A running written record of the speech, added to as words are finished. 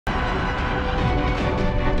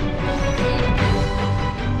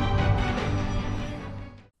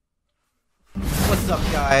up,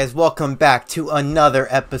 guys? Welcome back to another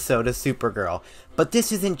episode of Supergirl. But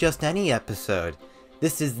this isn't just any episode.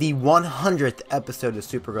 This is the 100th episode of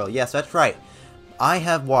Supergirl. Yes, that's right. I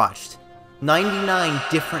have watched 99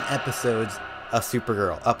 different episodes of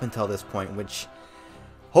Supergirl up until this point, which...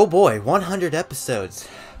 oh boy, 100 episodes.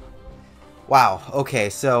 Wow, okay,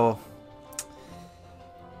 so...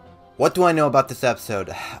 what do I know about this episode?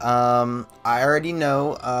 I already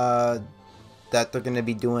know that they're going to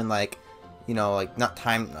be doing, like, you know, like, not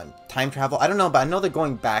time travel. I don't know, but I know they're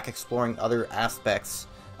going back, exploring other aspects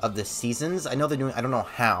of the seasons. I know they're doing, I don't know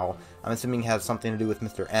how. I'm assuming it has something to do with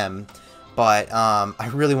Mr. M. But, I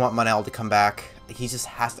really want mon-el to come back. He just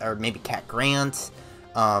has to, or maybe Cat Grant,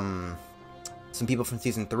 some people from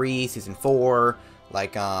Season 3, Season 4,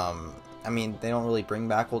 like, I mean, they don't really bring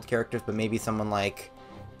back old characters, but maybe someone like,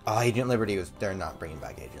 Agent Liberty was, they're not bringing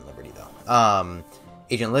back Agent Liberty, though.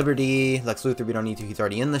 Agent Liberty, Lex Luthor, we don't need to, he's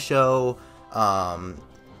already in the show. We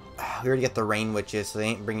already get the Rain Witches, so they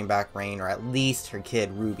ain't bringing back Rain, or at least her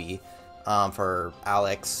kid, Ruby, for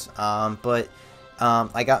Alex. But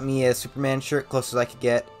I got me a Superman shirt, close as I could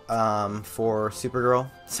get, for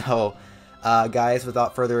Supergirl. So, guys,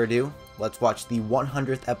 without further ado, let's watch the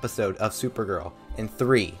 100th episode of Supergirl in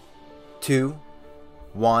 3, 2,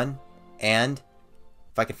 1, and...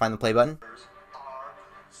 if I can find the play button.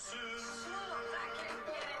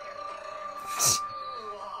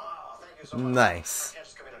 Nice.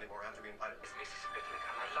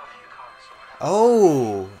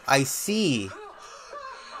 Oh, I see.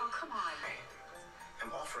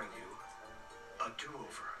 I'm offering you a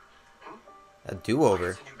do-over. A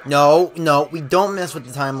do-over? No, no, we don't mess with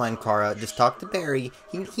the timeline, Kara. Just talk to Barry.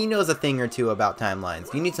 He knows a thing or two about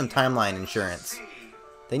timelines. You need some timeline insurance.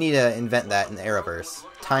 They need to invent that in the Arrowverse.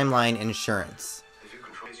 Timeline insurance. If you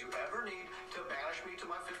control as you ever need to banish me to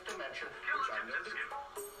my fifth dimension, which I know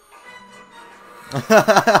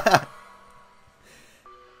to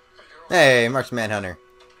Hey, Martian Manhunter.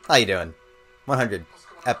 How you doing? 100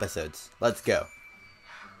 episodes. Let's go.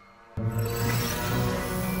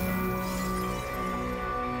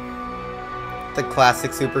 The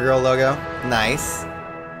classic Supergirl logo. Nice.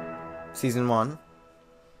 Season 1.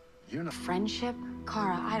 Friendship?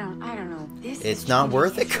 Kara, I don't know. It's not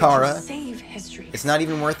worth it, Kara. Save history. It's not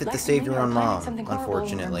even worth it to save your own mom,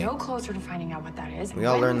 unfortunately. No closer to finding out what that is. We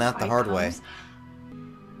all learned that the hard way.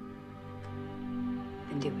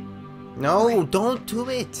 Then do it. No, don't do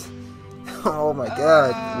it. Oh my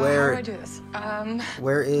god. Where... how do I do this?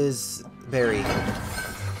 Where is Barry?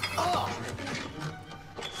 Oh!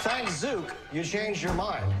 Thanks, Zook. You changed your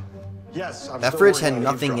mind. Yes, I'm That still fridge working had on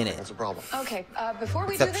nothing in eavesdropping. it. That's a problem. Okay, before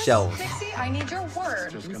we Except do this, shelves. Dixie, I need your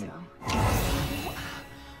word.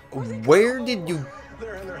 Where did you...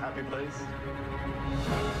 They're in their happy place.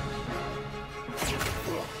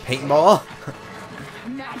 paintball?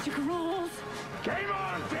 Magic rules. Game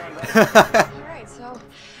on, damn it! Alright, so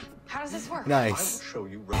how does this work? I Nice. will show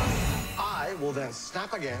you. I will then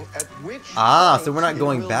snap again, at which Ah, point so we're not it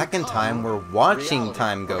going will back in become time, we're watching reality,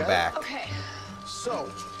 time go okay? back. Okay. So,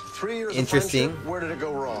 3 years Interesting. of friendship, where did it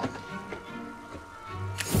go wrong?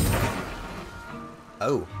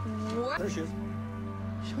 Oh. What? There she is.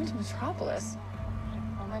 She went to Metropolis.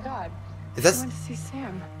 Oh my god. Is She that... went to see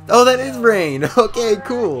Sam. oh, that is Rain! Okay,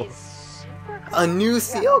 cool. A new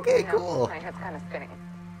sea? Okay, cool. My head's kind of spinning.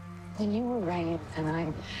 When you were Rain and I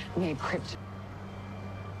made Crypt.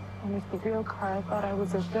 And with the real car, I thought I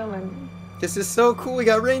was a villain. This is so cool, we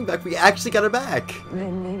got Rain back. We actually got her back.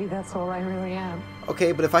 Then maybe that's all I really am.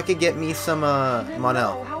 Okay, but if I could get me some,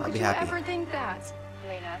 mon-el, How I'd could be you happy. ever think that?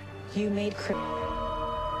 Lena, you made Crypt.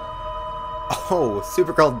 Oh,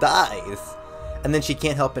 Supergirl dies. And then she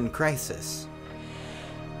can't help in crisis.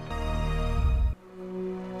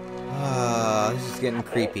 This is getting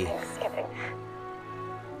creepy.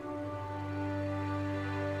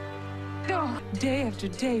 No, day after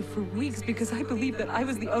day for weeks because I believed that I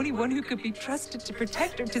was the only one who could be trusted to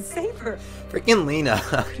protect her, to save her. Freaking Lena.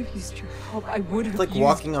 I could have used your help. I would have It's like used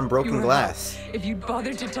walking on broken your glass. help. If you'd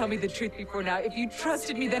bothered to tell me the truth before now, if you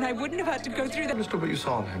trusted me, then I wouldn't have had to go through that. Understood what you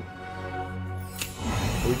saw in him.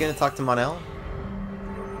 Are we gonna talk to mon-el?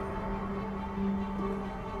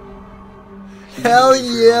 Hell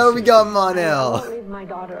yeah, we got I mon-el. won't leave my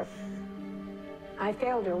daughter. I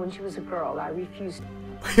failed her when she was a girl. I refused.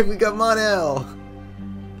 We got mon-el.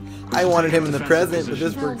 I wanted him in the present, but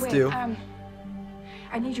this No, works wait, too.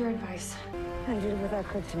 I need your advice. I did what I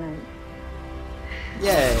could tonight.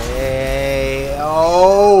 Yay!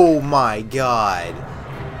 Oh my god.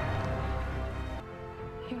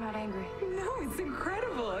 You're not angry. No, it's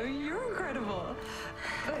incredible. I mean, you're incredible.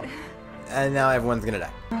 But And now everyone's gonna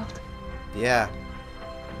die. Yeah.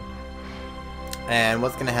 And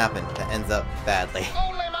what's gonna happen? That ends up badly.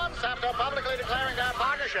 Only months after publicly declaring their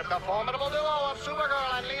partnership, the formidable duo of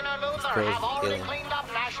Supergirl and Lena Luthor have already cleaned up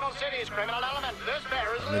National City's criminal element. This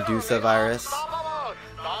bear is Medusa virus. unstoppable,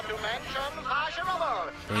 not to mention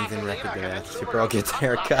fashionable. Things in After record Lena that convinced Supergirl gets a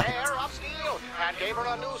haircut. hair of steel and gave her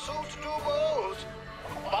a new suit to boot.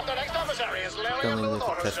 But the next adversary is Lillian Lillian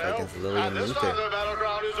Luthor Luthor tested herself, against Lillian and this Luthor. time the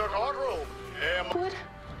battleground is a courtroom. What?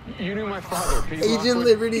 You knew my father, Pete Agent Lockwood.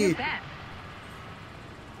 Liberty.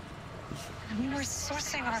 We were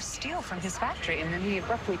sourcing our steel from his factory, and then he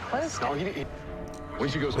abruptly closed No, it. when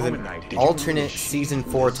she goes With home an at night, did you alternate believe she season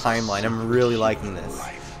 4 timeline. I'm really liking this.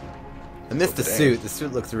 I missed the suit. The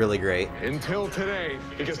suit looks really great. Until today,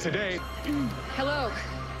 because today. Hello.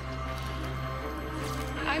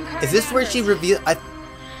 I'm Carter Is this where she Danvers. revealed?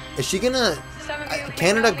 Is she gonna? Some of you may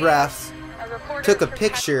Canada know me Graphs as a reporter took a for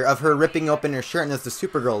picture of her ripping open her shirt and there's the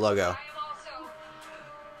Supergirl logo.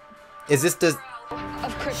 Is this the?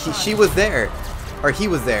 of Krypton. She was there, or he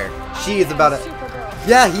was there. She is about to. Supergirl.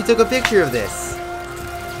 Yeah, he took a picture of this.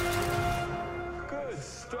 Good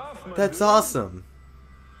stuff, man. That's awesome.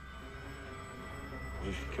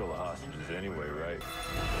 You should kill the hostages anyway, right?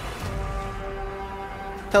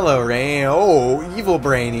 Hello, Rain. Oh, evil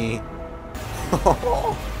Brainy.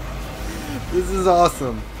 This is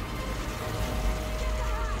awesome.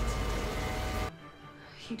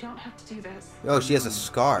 You don't have to do this. Oh, she has a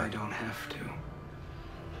scar. I don't have to.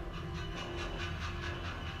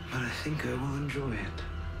 But I think I will enjoy it.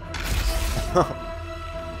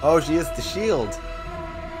 Oh, she has the shield.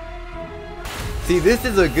 See, this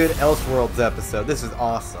is a good Elseworlds episode. This is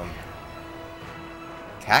awesome.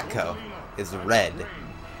 Catco is red.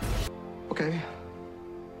 Okay.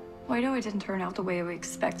 Well, I know it didn't turn out the way we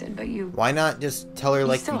expected, but you... Why not just tell her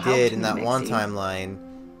like still you helped did in me, that one Mixie. timeline,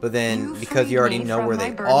 but then You because you freed already me know from where my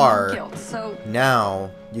they burden of are, guilt, so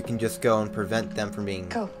now you can just go and prevent them from being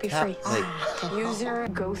go, be cap- free. like, Use your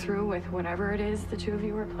go through with whatever it is the two of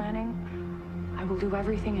you were planning. I will do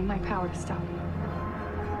everything in my power to stop you.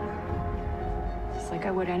 Just like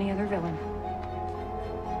I would any other villain.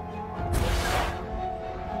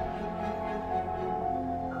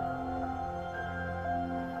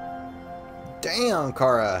 damn,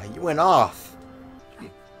 Kara, you went off.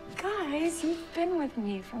 Guys, you've been with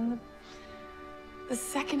me from the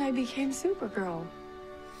second I became Supergirl.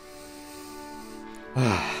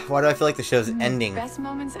 Why do I feel like the show's ending? Best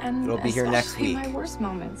moments and It'll be here next especially week. my worst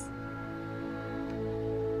moments.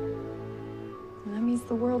 And that means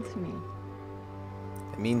the world to me.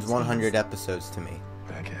 It means 100 episodes to me.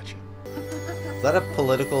 Back at you. Is that a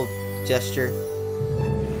political gesture?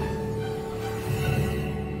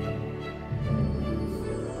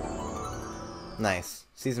 Nice.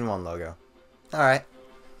 Season 1 logo. Alright.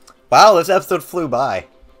 Wow, this episode flew by.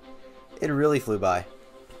 It really flew by.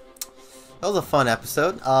 That was a fun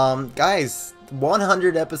episode. Guys,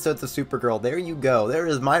 100 episodes of Supergirl. There you go. There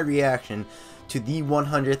is my reaction to the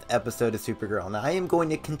 100th episode of Supergirl. Now, I am going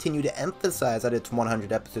to continue to emphasize that it's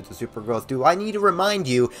 100 episodes of Supergirl. Do I need to remind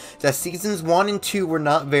you that seasons 1 and 2 were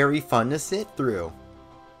not very fun to sit through?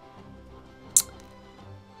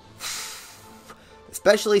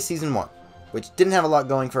 Especially season 1, which didn't have a lot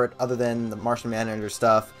going for it other than the Martian Manhunter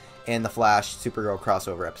stuff and the Flash Supergirl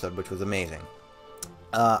crossover episode, which was amazing.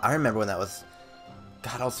 I remember when that was...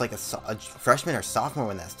 God, I was like a freshman or sophomore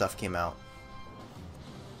when that stuff came out.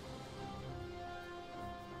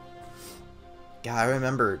 Yeah, I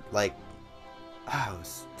remember, like... Oh, it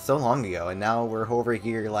was so long ago, and now we're over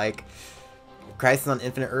here, like... Crisis on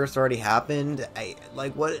Infinite Earths already happened.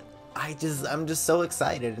 I'm just so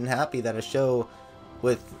excited and happy that a show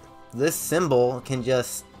with this symbol can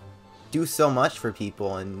just do so much for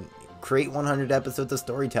people and create 100 episodes of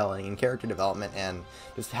storytelling and character development and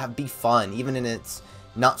just be fun, even in its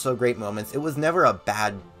not so great moments. It was never a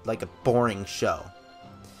bad, like a boring show.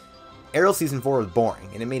 Arrow season 4 was boring,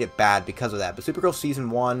 and it made it bad because of that. But Supergirl season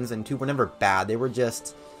 1s and 2 were never bad. They were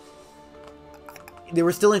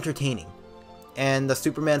still entertaining. And the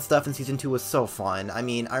Superman stuff in season 2 was so fun. I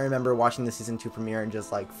mean, I remember watching the season 2 premiere and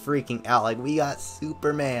just like freaking out. Like, we got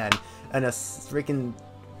Superman and a freaking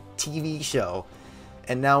TV show.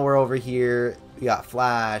 And now we're over here, we got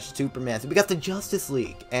Flash, Superman, so we got the Justice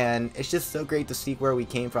League, and it's just so great to see where we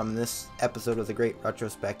came from. This episode was a great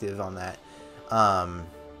retrospective on that,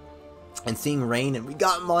 and seeing Rain, and we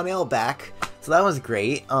got Mon-El back, so that was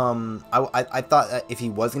great. I thought that if he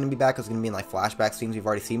was going to be back, it was going to be in like flashback scenes we've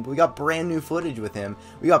already seen, but we got brand new footage with him,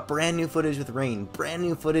 we got brand new footage with Rain, brand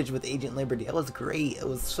new footage with Agent Liberty. It was great. It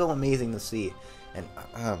was so amazing to see, and,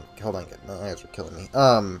 hold on, my eyes are killing me.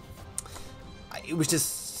 It was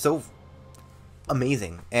just so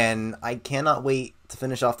amazing, and I cannot wait to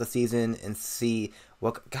finish off the season and see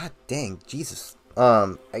what. God dang, Jesus!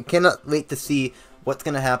 I cannot wait to see what's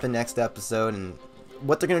gonna happen next episode and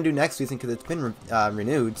what they're gonna do next season because it's been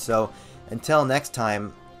renewed. So until next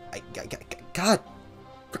time, God,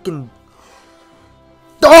 freaking.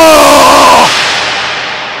 Oh!